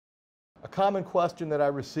common question that I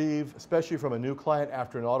receive, especially from a new client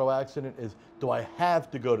after an auto accident, is, do I have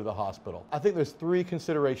to go to the hospital? I think there's three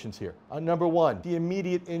considerations here. Number one, the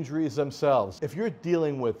immediate injuries themselves. If you're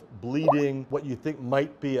dealing with bleeding, what you think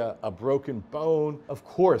might be a broken bone, of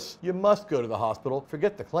course, you must go to the hospital.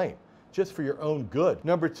 Forget the claim, just for your own good.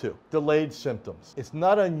 Number two, delayed symptoms. It's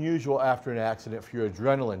not unusual after an accident for your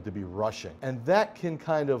adrenaline to be rushing, and that can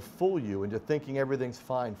kind of fool you into thinking everything's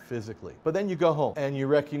fine physically. But then you go home and you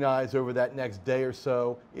recognize over that next day or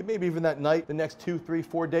so, maybe even that night, the next 2, 3,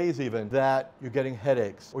 4 days even, that you're getting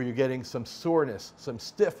headaches, or you're getting some soreness, some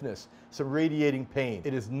stiffness, some radiating pain.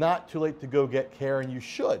 It is not too late to go get care, and you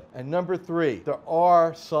should. And number three, there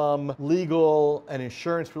are some legal and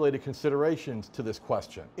insurance related considerations to this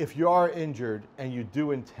question. If you are injured and you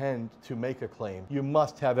do intend to make a claim, you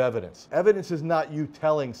must have evidence. Evidence is not you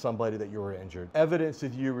telling somebody that you were injured. Evidence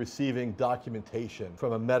is you receiving documentation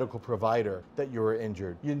from a medical provider that you were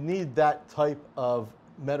injured. You need that type of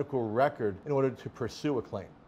medical record in order to pursue a claim.